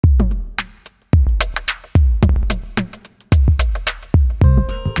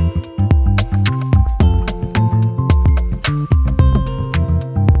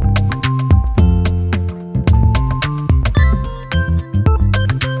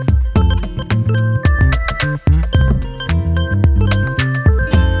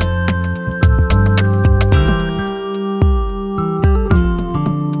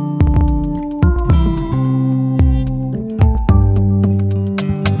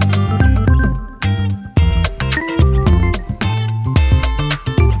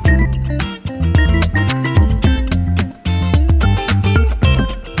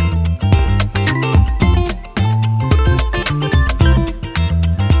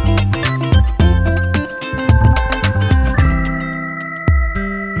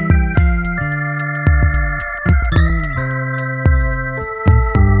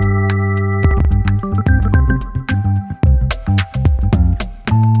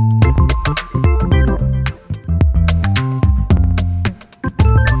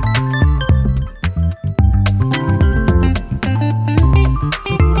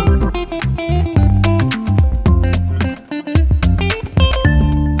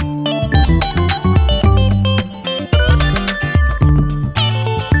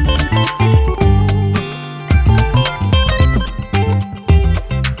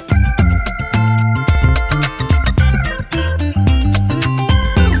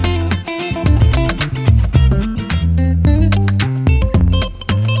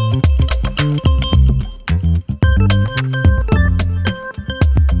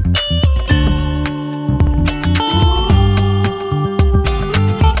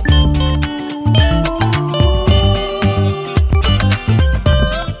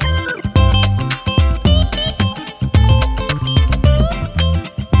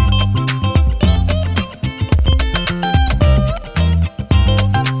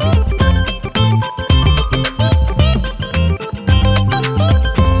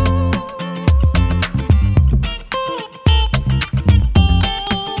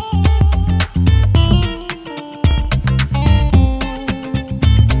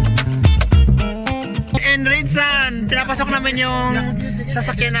pinapasok namin yung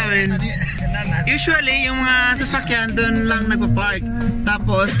sasakyan namin. Usually, yung mga sasakyan doon lang nagpa-park.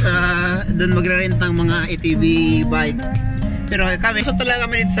 Tapos, doon magre-rent ng mga ATV bike. Pero kami, so talaga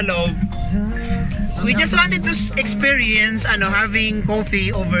kami dito sa loob. We just wanted to experience having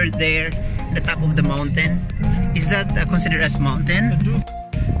coffee over there at the top of the mountain. Is that considered as mountain?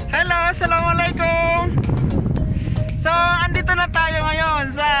 Hello, assalamualaikum. So, andito na tayo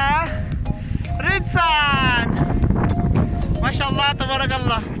ngayon sa Riyadh. Mashallah,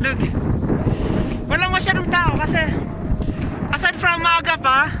 tabarakallah. Look. Walang masyadong tao kasi aside from maaga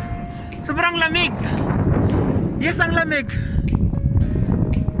pa, sobrang lamig. Yes, ang lamig.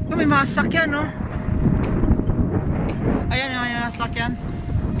 May mga sasakyan, no? Ayan yung mga sasakyan.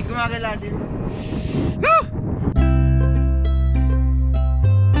 Gumagala din. Woo!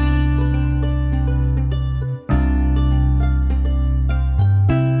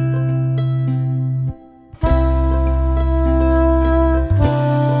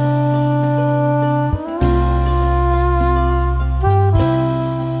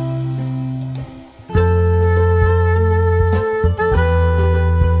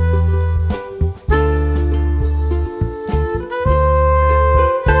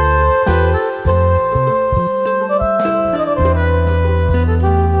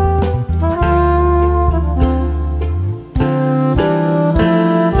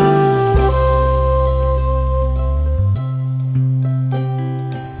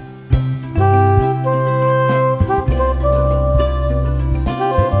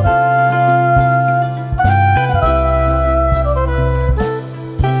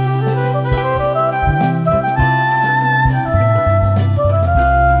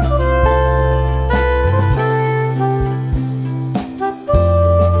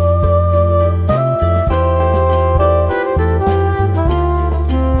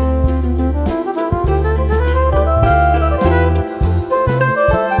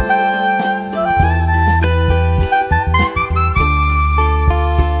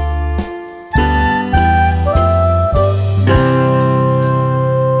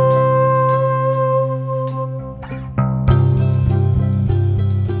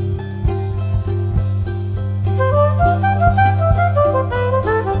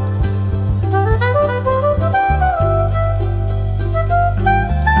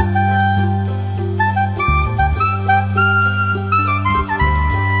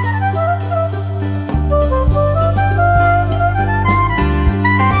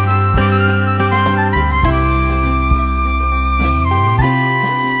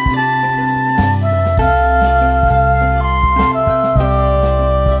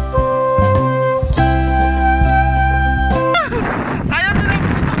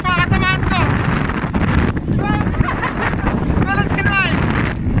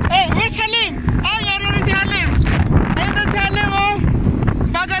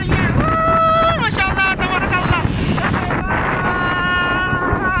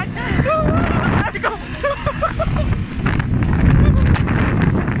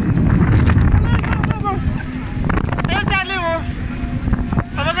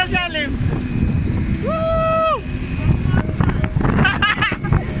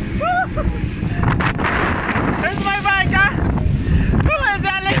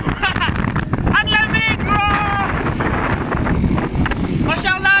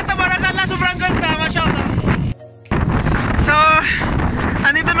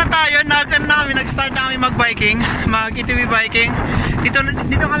 Nag-start na kami mag-biking, mag-ATV biking.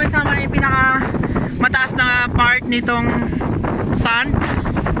 Dito kami sa may pinaka mataas na part nitong sand.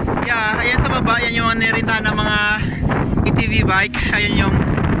 Yeah, ayan sa baba, yan yung nirintahan ng mga ATV bike. Ayan yung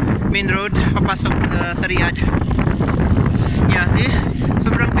main road papasok sa Riyadh. Yeah, see?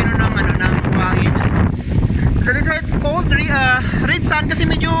 Sobrang pino ng ng buhangin. That is why it's called red sand kasi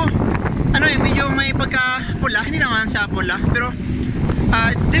medyo medyo may pagka-pula. Hindi naman siya pula, pero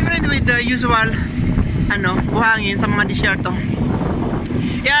it's different with the usual buhangin sa mga disyerto.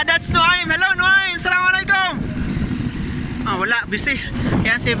 Yeah, that's Nuaim. Hello Nuaim, assalamualaikum. Wala, busy.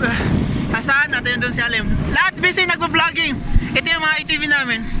 Yan si Hasan, natin doon si Alim. Lahat busy nagpa-vlogging. Ito yung mga ATV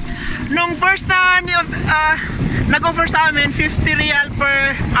namin. Nung first na nag-offer sa amin 50 riyal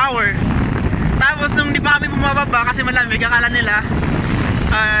per hour. Tapos nung di pa kami bumababa kasi malamig, akala nila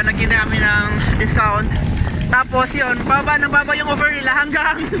naghingi kami ng discount. Tapos yun, baba yung offer nila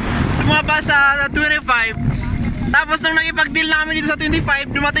hanggang lumaba sa 25. Tapos nung nakipag-deal na kami dito sa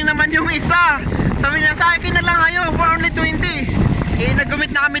 25, dumating naman yung isa. Sabi niya, sa akin na lang kayo for only 20.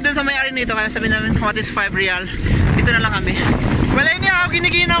 Nag-commit na kami dun sa may-ari nito. Kaya sabi namin, what is 5 riyal? Dito na lang kami. Wala niya ako,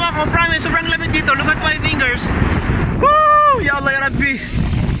 giniginawa ko. Promise, sobrang lamig dito. Look at my fingers. Woo! Ya Allah, ya Rabbi.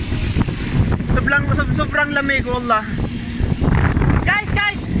 sobrang lamig, wallah. Guys,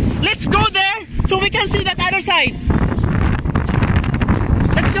 let's go there so we can see that other side.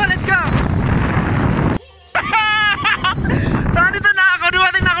 Let's go. So dito na ako,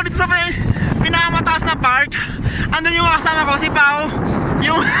 dumating na ako dito sa pinakamataas na part. Andun yung kasama ko, si Pao.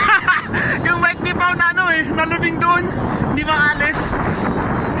 Yung bike ni Pao na nalibing doon, hindi maalis.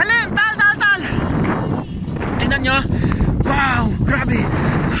 Halim, tal. Tingnan nyo. Wow, grabe.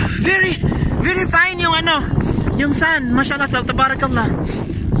 Very fine yung sun. Mashallah, tabarakallah.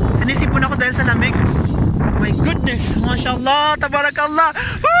 Sinisipon ako dahil sa lamig. My goodness, mashallah, tabarakallah.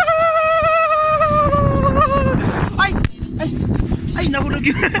 Ay, nahulog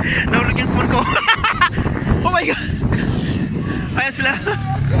yung phone ko. Oh my god. Ayan sila.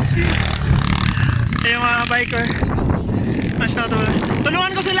 Ayan yung mga biker. Mashallah.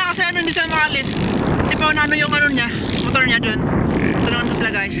 Tulungan ko sila kasi hindi sila makalis. Si Pao na yung niya, motor niya dun. Tulungan ko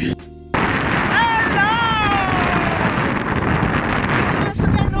sila, guys. Hello!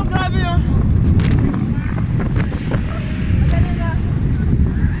 Masakyan, grabe yun.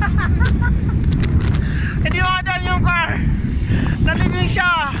 Hindi makadaan yung car. Nalibing siya.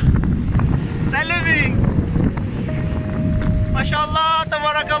 Mashallah,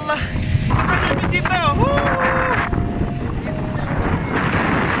 tabarakallah. Sobrang lamig dito. Woo!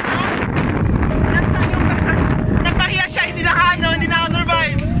 Napahiya siya, hindi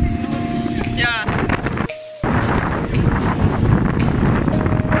naka-survive. Yeah.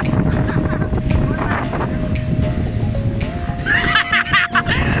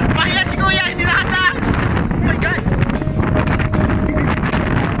 Pahiya si Kuya, hindi nakata. Oh my god.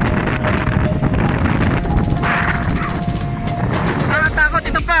 Nakatakot,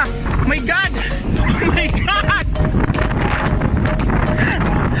 ito pa. Oh my god.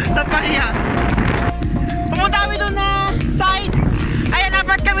 Napahiya. Pumunta kami doon na side. Ayan,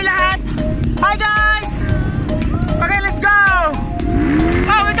 apat kami lahat. Hi guys. Okay, let's go.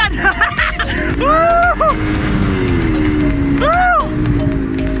 Oh my god. Woo! Woo!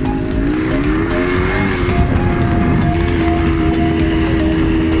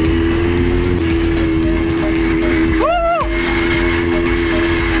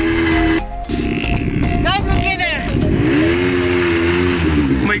 Guys, we're getting there.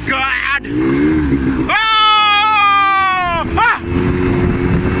 Oh my god. Oh! Ah!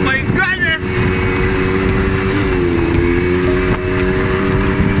 My goodness.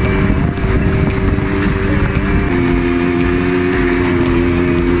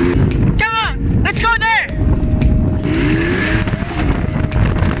 Come on, let's go there.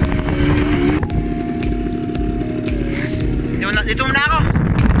 Dito muna ako.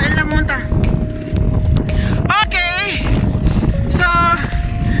 Ayun lang munta. Okay. So,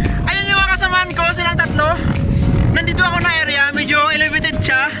 ayun yung mga kasamahan ko, silang tatlo. Nandito ako na area, medyo elevated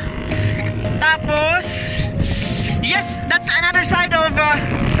siya. Tapos, yes, that's another side of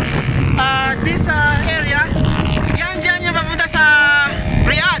this area. Dyan yung papunta sa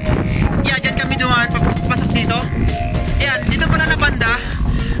Riyadh. Yeah, dyan kami dumaan, papasok dito. Yan, dito pala na banda,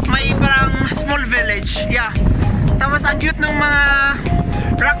 may parang small village. Yeah. Tapos ang cute ng mga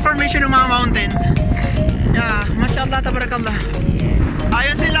rock formation ng mga mountains. Yeah, mashallah, tabarakallah.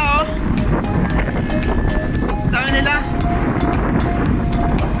 Ayun sila, oh. Dami nila.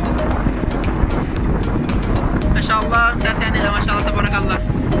 Mashallah, sasya nila, mashallah, tabarakallah.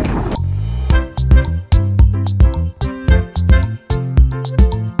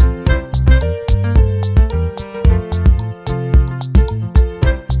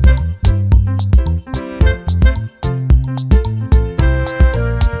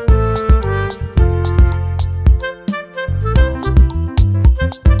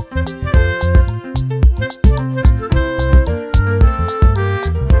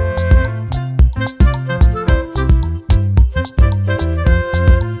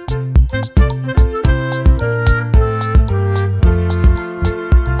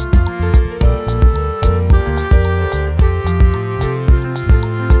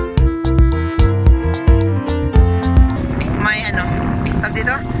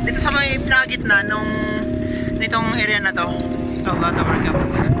 Gitna nitong area na to. Allah,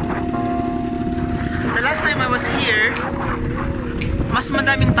 the last time I was here, mas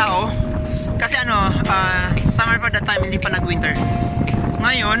madaming tao kasi summer for that time, hindi pa nag-winter.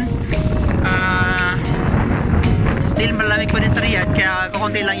 Ngayon still malamig pa din sa Riyadh, kaya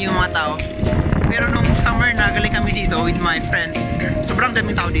kukunti lang yung mga tao. Pero nung summer na galing kami dito with my friends, sobrang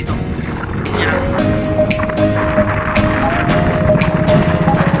daming tao dito. Yeah.